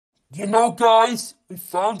You know, guys, we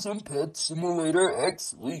found some Pet Simulator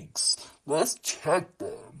X leaks. Let's check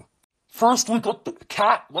them. First, we got the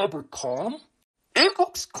cat leprechaun. It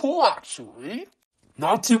looks cool, actually.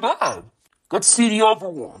 Not too bad. Let's see the other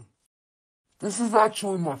one. This is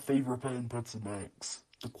actually my favorite pet in Pets and X,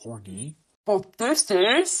 the corgi. But this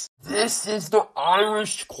is the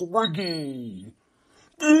Irish corgi.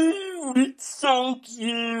 Dude, it's so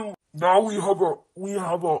cute. Now we have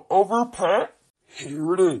a other pet.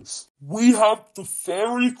 Here it is. We have the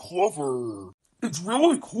fairy clover. It's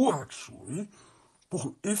really cool, actually.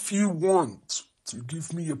 But if you want to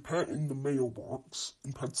give me a pet in the mailbox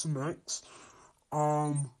in Pets and X,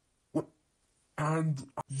 and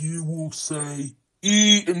you will say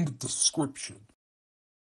E in the description.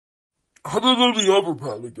 I don't know the other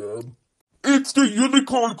pet again. It's the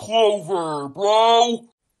unicorn clover, bro.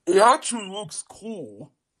 It actually looks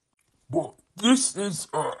cool, but this is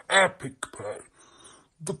an epic pet.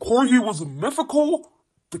 The corgi was a mythical,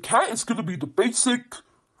 the cat is gonna be the basic,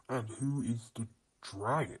 and who is the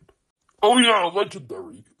dragon? Oh yeah,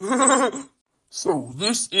 legendary. So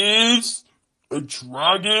this is a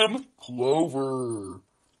dragon clover.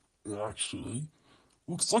 It actually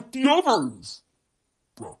looks like the others.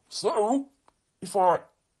 Bro, so if I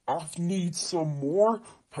need some more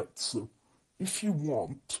pets, so if you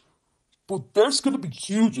want, but there's gonna be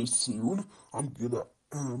huges soon.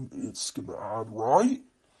 It's gonna add, right?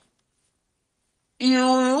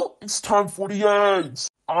 Ew, it's time for the eggs.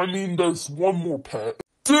 I mean, there's one more pet.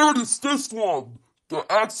 Dude, it's this one. The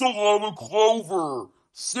axolotl clover.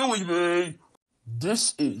 Silly me.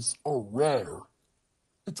 This is a rare.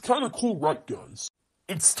 It's kind of cool, right, guys?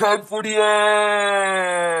 It's time for the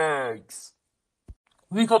eggs.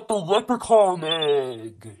 We got the leprechaun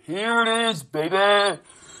egg. Here it is, baby. It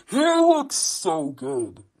looks so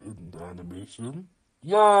good in the animation.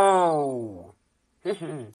 Yo.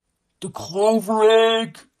 The clover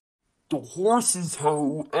egg, the horse's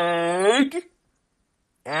hoe egg,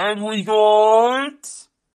 and we got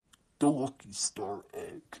the Lucky Star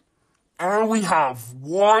egg. And we have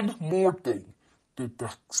one more thing, the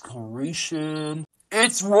decoration.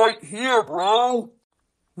 It's right here, bro.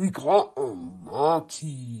 We got a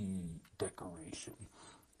lucky decoration.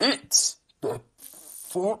 It's the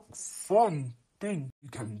fun thing you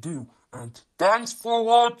can do. And thanks for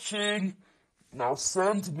watching. Now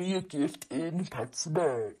send me a gift in Pets and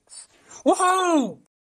Eggs. Woohoo!